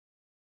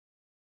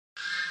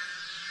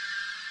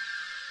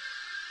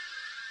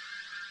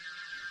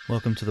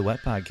Welcome to the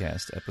WET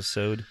Podcast,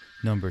 episode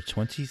number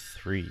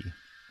 23.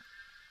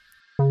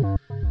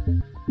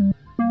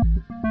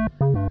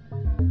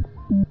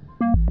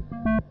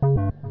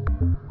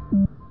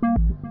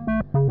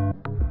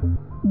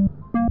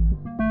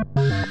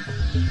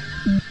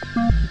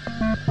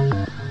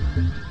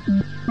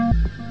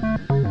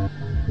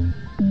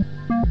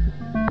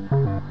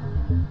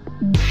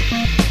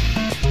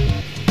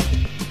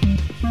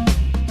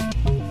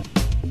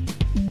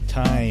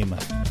 Time.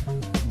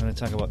 I'm going to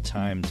talk about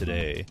time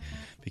today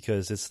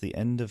because it's the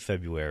end of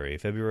February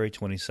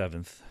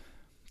 27th,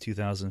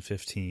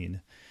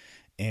 2015,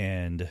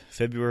 and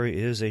February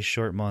is a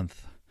short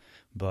month,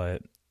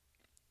 but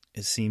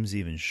it seems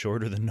even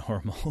shorter than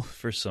normal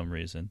for some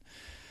reason.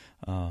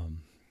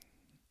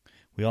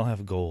 We all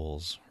have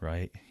goals,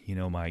 right? You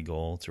know my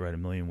goal, to write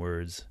 1 million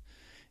words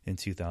in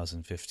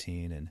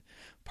 2015, and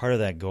part of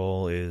that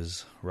goal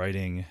is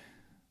writing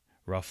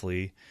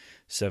roughly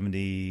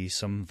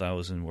 70-some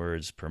thousand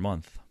words per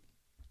month.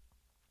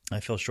 I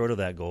fell short of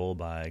that goal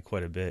by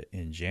quite a bit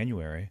in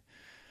January,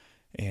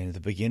 and at the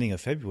beginning of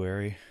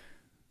February,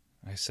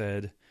 I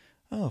said,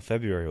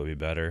 February will be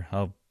better.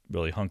 I'll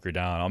really hunker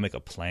down. I'll make a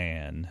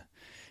plan,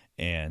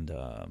 and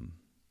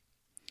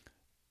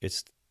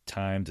it's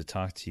time to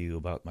talk to you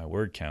about my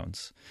word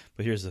counts.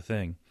 But here's the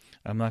thing.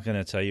 I'm not going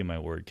to tell you my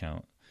word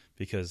count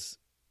because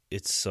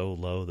it's so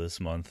low this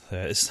month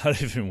that it's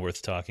not even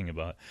worth talking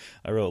about.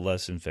 I wrote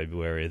less in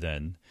February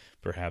than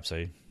perhaps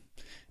I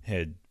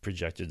had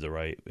projected to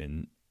write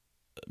in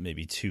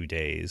maybe 2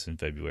 days in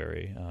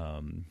February.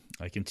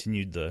 I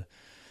continued the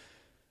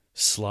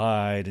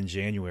slide in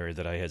January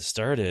that I had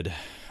started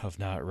of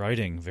not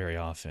writing very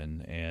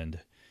often, and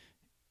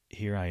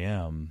here I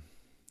am.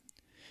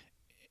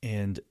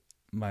 And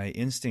my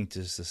instinct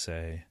is to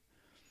say,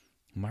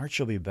 March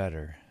will be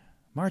better.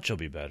 March will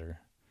be better.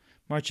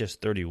 March has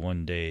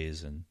 31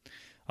 days, and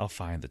I'll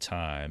find the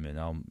time, and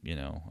I'll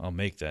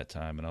make that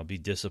time, and I'll be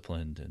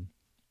disciplined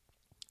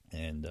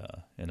and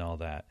all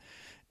that.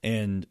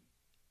 And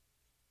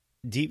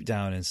deep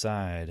down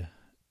inside,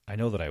 I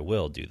know that I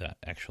will do that,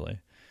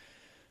 actually.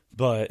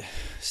 But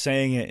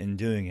saying it and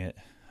doing it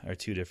are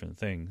two different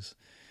things.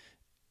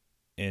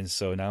 And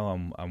so now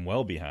I'm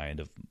well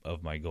behind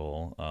of my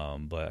goal,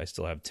 but I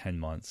still have 10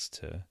 months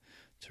to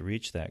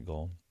reach that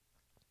goal.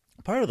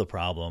 Part of the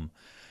problem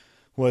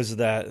was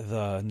that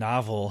the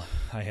novel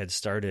I had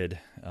started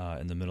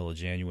in the middle of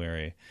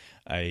January,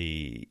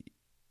 I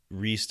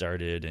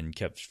restarted and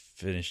kept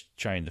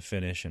trying to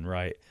finish and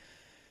write.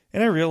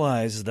 And I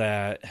realized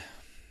that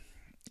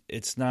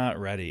it's not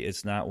ready.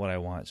 It's not what I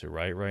want to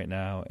write right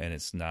now, and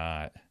it's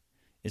not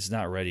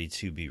ready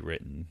to be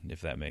written,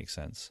 if that makes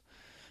sense.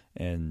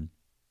 And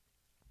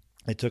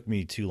it took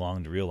me too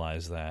long to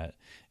realize that,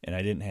 and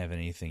I didn't have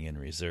anything in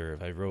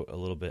reserve. I wrote a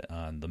little bit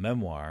on the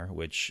memoir,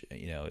 which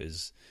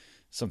is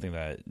something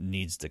that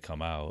needs to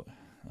come out,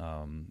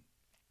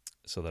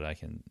 so that I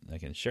can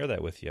share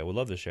that with you. I would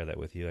love to share that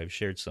with you. I've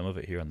shared some of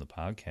it here on the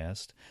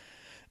podcast,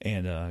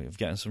 and I've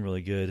gotten some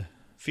really good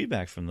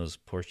feedback from those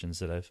portions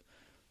that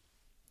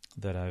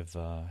I've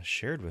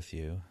shared with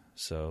you.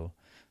 So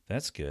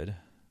that's good.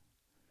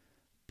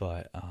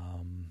 But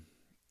I'm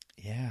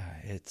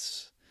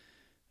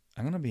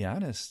going to be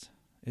honest.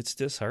 It's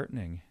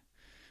disheartening.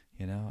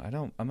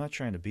 I'm not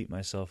trying to beat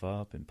myself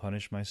up and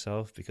punish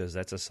myself, because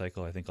that's a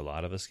cycle I think a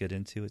lot of us get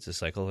into. It's a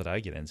cycle that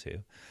I get into.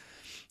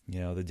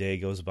 The day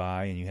goes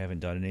by and you haven't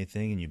done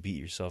anything, and you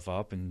beat yourself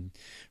up and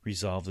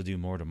resolve to do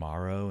more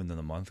tomorrow, and then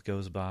the month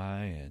goes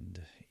by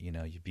and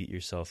you beat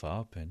yourself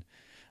up, and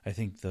I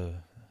think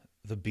the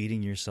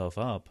beating yourself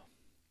up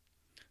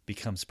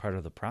becomes part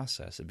of the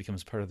process. It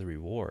becomes part of the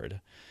reward.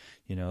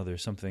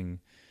 There's something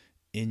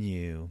in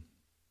you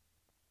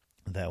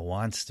that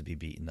wants to be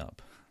beaten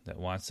up, that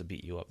wants to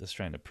beat you up, that's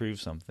trying to prove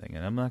something,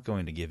 and I'm not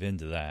going to give in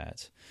to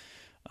that.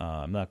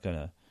 I'm not going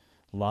to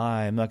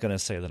lie. I'm not going to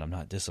say that I'm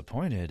not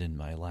disappointed in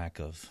my lack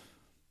of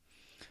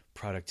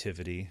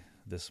productivity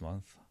this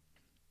month.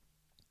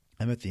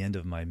 I'm at the end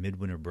of my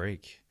midwinter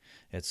break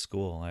at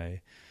school.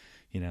 I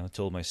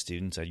told my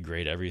students I'd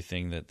grade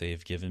everything that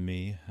they've given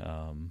me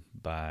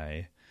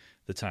by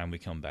the time we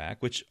come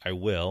back, which I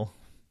will,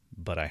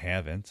 but I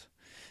haven't.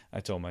 I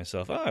told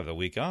myself, I have the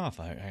week off.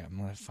 I'm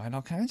going to find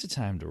all kinds of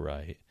time to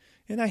write.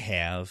 And I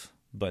have,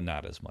 but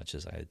not as much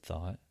as I had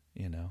thought,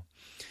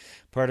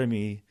 Part of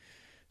me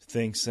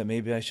thinks that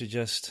maybe I should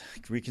just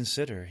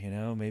reconsider,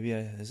 maybe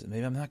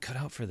I'm not cut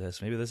out for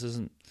this. Maybe this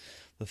isn't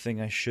the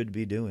thing I should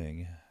be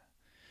doing.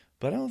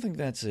 But I don't think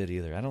that's it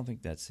either. I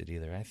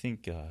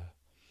think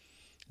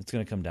it's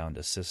going to come down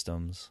to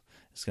systems.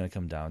 It's going to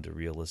come down to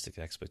realistic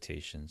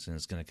expectations, and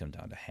it's going to come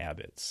down to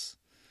habits.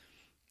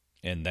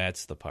 And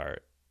that's the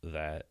part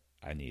that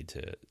I need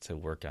to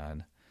work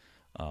on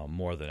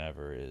more than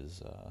ever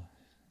is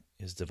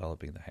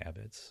developing the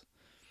habits.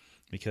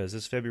 Because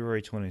it's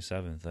February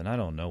 27th, and I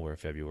don't know where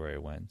February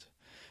went.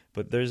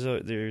 But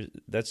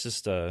that's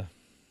just a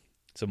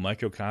It's a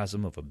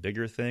microcosm of a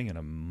bigger thing and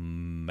a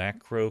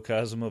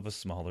macrocosm of a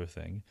smaller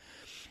thing.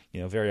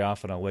 Very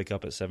often I'll wake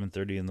up at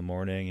 7:30 in the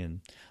morning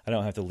and I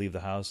don't have to leave the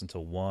house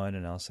until 1,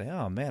 and I'll say,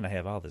 oh man, I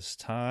have all this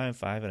time,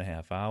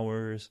 5.5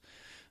 hours.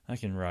 I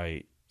can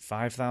write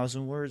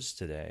 5,000 words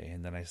today.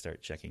 And then I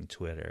start checking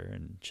Twitter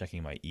and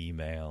checking my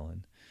email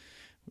and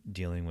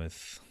dealing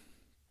with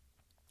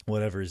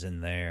whatever's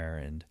in there.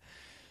 And,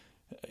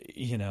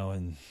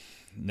 and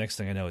next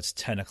thing I know, it's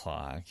 10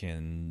 o'clock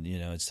and,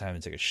 it's time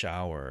to take a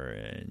shower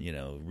and,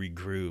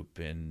 regroup.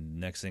 And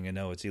next thing I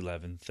know, it's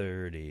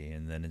 11:30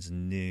 and then it's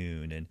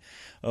noon and,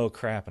 oh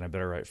crap, and I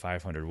better write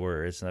 500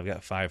 words and I've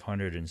got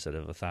 500 instead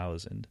of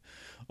 1,000.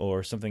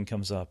 Or something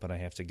comes up and I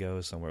have to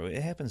go somewhere.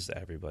 It happens to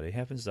everybody. It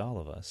happens to all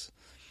of us.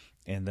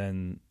 And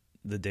then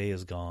the day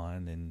is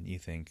gone and you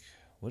think,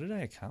 what did I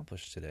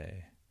accomplish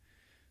today?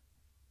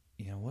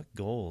 What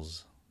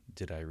goals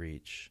did I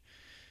reach?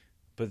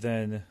 But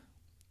then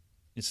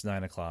it's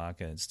 9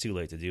 o'clock and it's too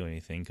late to do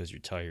anything because you're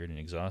tired and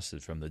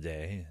exhausted from the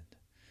day. And,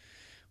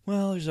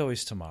 well, there's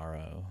always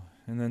tomorrow.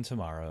 And then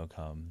tomorrow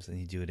comes and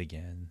you do it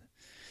again.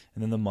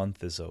 And then the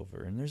month is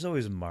over. And there's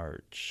always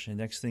March. And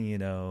next thing you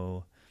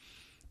know,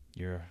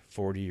 you're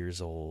 40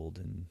 years old.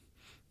 And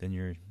then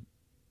you're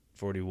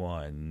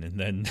 41. And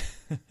then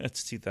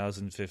that's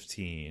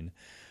 2015.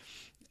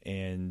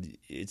 And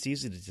it's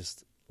easy to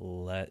just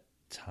let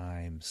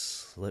time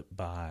slip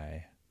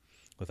by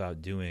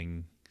without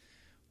doing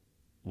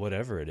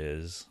whatever it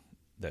is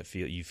that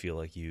you feel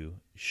like you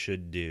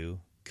should do,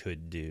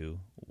 could do,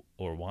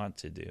 or want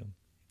to do.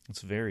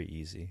 It's very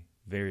easy,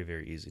 very,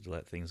 very easy to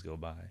let things go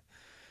by.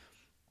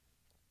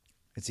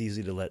 It's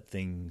easy to let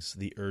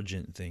the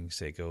urgent things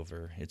take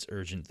over. It's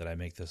urgent that I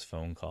make this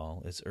phone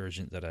call. It's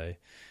urgent that I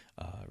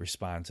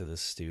respond to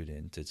this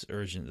student. It's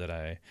urgent that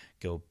I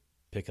go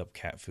pick up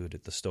cat food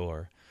at the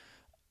store.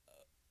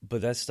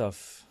 But that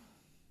stuff,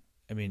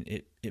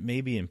 it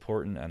may be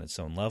important on its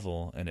own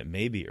level, and it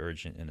may be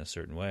urgent in a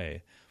certain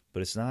way,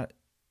 but it's not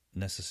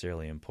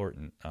necessarily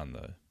important on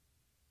the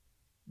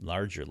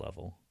larger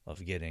level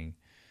of getting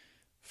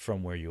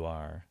from where you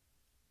are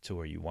to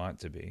where you want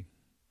to be.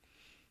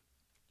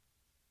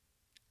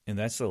 And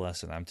that's the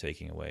lesson I'm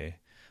taking away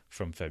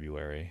from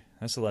February.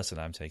 That's the lesson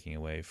I'm taking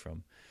away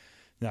from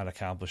not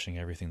accomplishing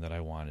everything that I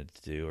wanted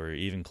to do, or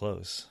even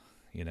close.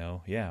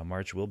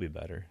 March will be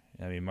better.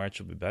 March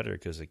will be better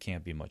because it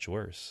can't be much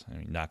worse.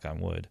 Knock on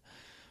wood.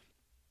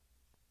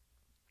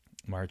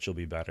 March will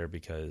be better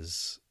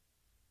because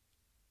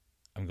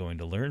I'm going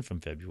to learn from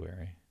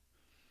February.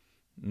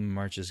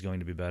 March is going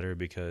to be better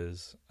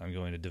because I'm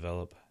going to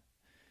develop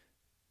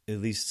at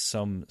least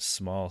some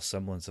small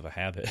semblance of a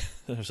habit,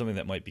 or something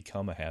that might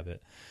become a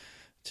habit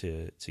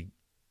to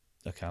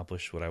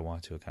accomplish what I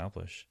want to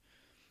accomplish.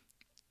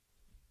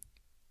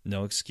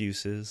 No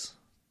excuses.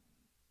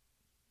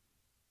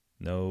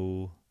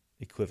 No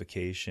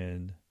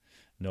equivocation,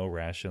 no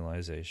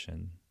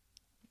rationalization.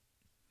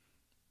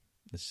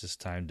 It's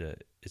time to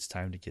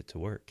get to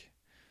work.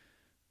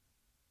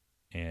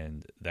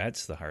 And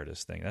that's the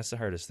hardest thing. That's the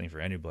hardest thing for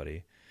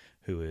anybody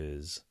who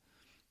is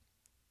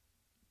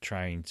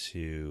trying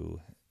to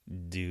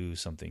do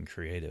something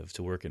creative,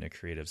 to work in a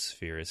creative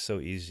sphere. It's so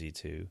easy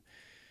to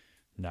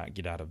not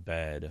get out of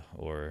bed,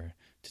 or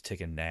to take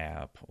a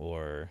nap,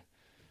 or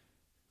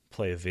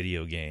play a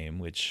video game,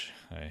 which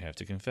I have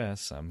to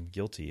confess I'm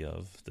guilty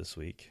of this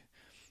week.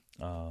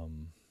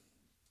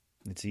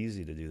 It's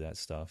easy to do that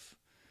stuff.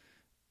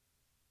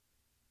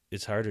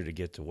 It's harder to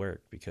get to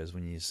work because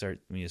when you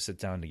sit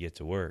down to get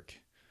to work,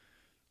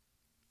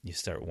 you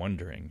start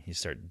wondering, you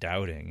start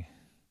doubting,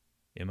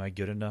 am I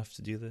good enough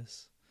to do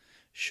this?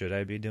 Should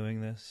I be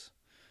doing this?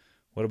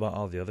 What about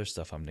all the other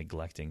stuff I'm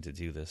neglecting to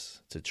do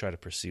this, to try to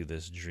pursue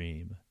this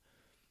dream?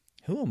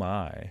 Who am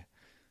I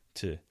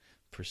to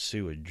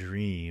pursue a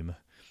dream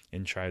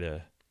and try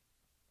to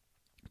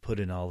put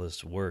in all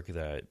this work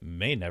that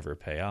may never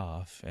pay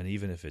off? And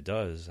even if it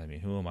does,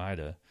 who am I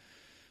to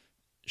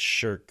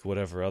shirk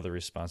whatever other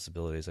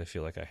responsibilities I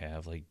feel like I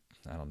have, like,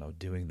 I don't know,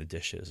 doing the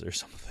dishes or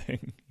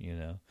something,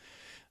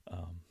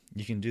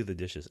 You can do the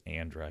dishes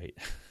and write.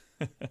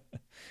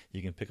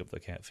 You can pick up the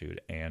cat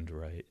food and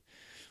write.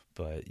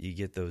 But you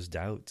get those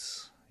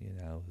doubts,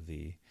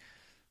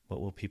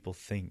 what will people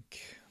think?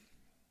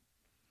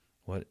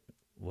 What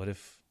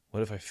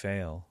if I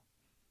fail?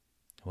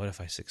 What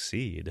if I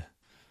succeed?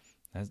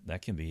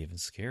 That can be even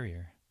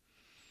scarier.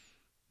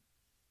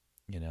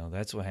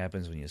 That's what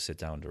happens when you sit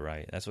down to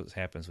write. That's what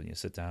happens when you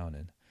sit down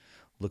and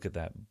look at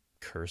that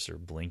cursor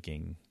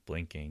blinking,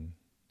 blinking,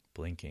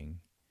 blinking.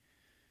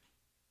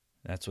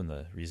 That's when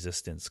the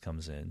resistance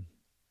comes in.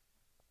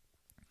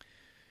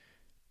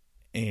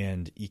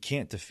 And you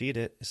can't defeat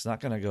it. It's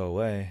not going to go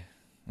away.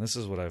 This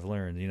is what I've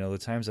learned. The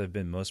times I've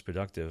been most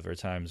productive are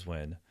times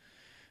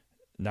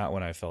not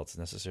when I felt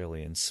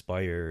necessarily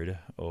inspired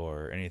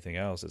or anything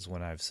else. It's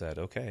when I've said,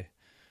 okay,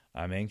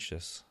 I'm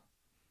anxious,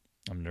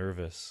 I'm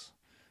nervous,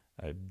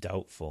 I'm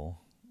doubtful,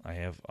 I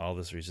have all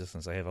this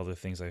resistance, I have other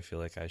things I feel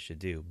like I should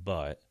do,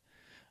 but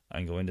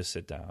I'm going to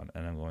sit down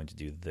and I'm going to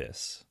do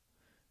this.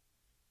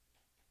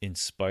 in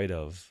spite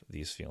of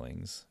these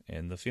feelings.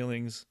 And the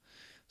feelings,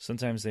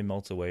 sometimes they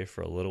melt away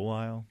for a little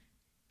while,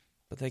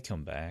 but they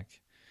come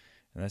back.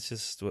 And that's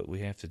just what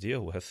we have to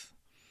deal with.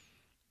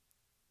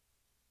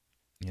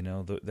 You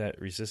know,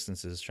 that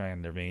resistance is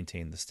trying to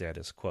maintain the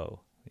status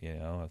quo. You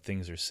know,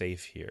 things are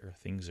safe here.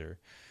 Things are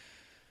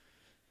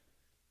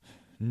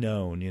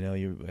known. You know,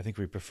 I think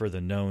we prefer the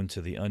known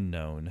to the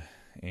unknown.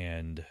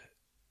 And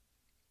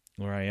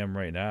where I am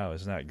right now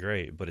is not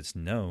great, but it's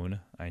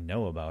known. I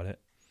know about it.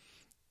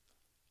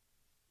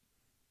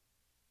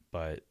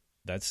 But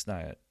it's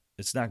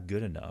not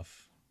good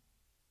enough.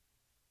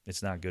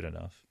 It's not good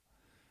enough.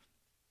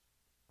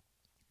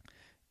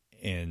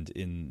 And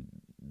in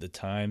the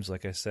times,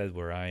 like I said,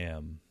 where I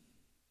am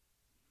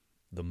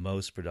the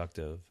most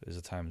productive is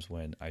the times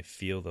when I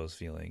feel those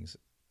feelings,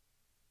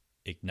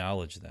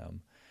 acknowledge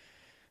them,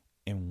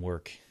 and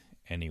work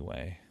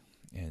anyway.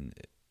 And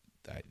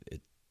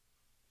it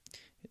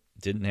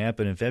didn't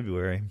happen in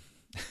February.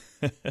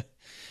 It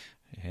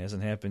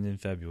hasn't happened in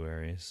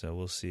February, so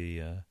we'll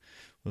see.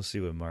 We'll see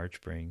what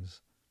March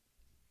brings.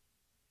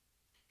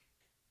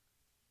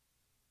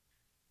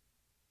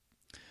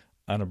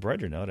 On a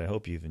brighter note, I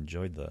hope you've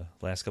enjoyed the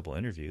last couple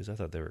interviews. I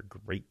thought they were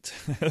great.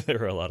 They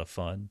were a lot of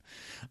fun.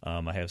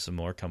 I have some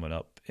more coming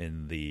up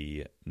in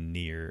the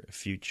near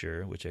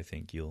future, which I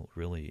think you'll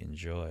really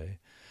enjoy.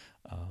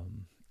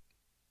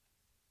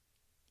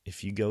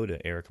 If you go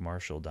to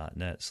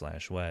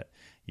ericmarshall.net/wet,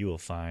 you will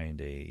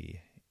find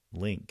a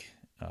link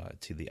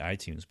to the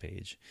iTunes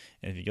page.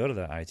 And if you go to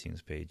that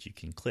iTunes page, you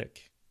can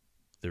click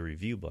the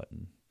review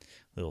button,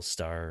 little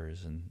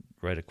stars, and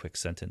write a quick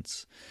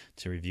sentence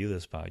to review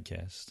this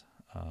podcast.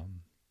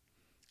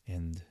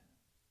 And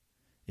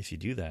if you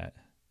do that,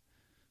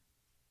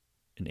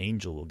 an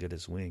angel will get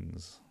his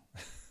wings.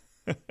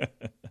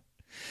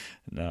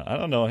 No, I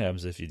don't know what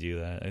happens if you do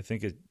that. I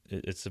think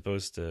it's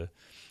supposed to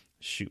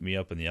shoot me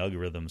up in the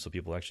algorithm so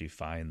people actually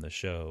find the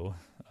show,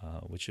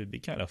 which would be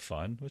kind of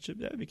fun,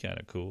 that'd be kind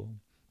of cool.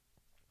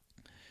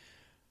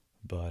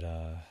 But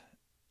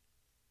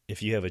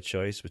if you have a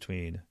choice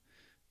between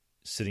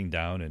sitting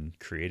down and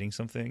creating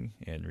something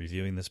and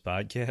reviewing this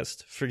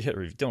podcast,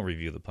 don't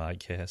review the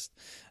podcast.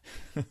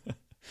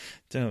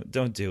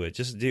 Don't do it.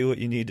 Just do what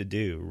you need to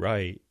do.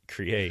 Write,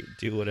 create,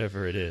 do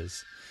whatever it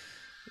is.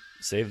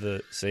 Save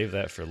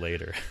that for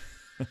later.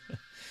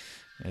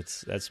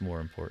 That's more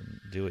important.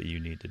 Do what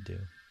you need to do.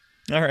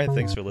 All right,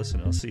 thanks for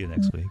listening. I'll see you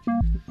next week.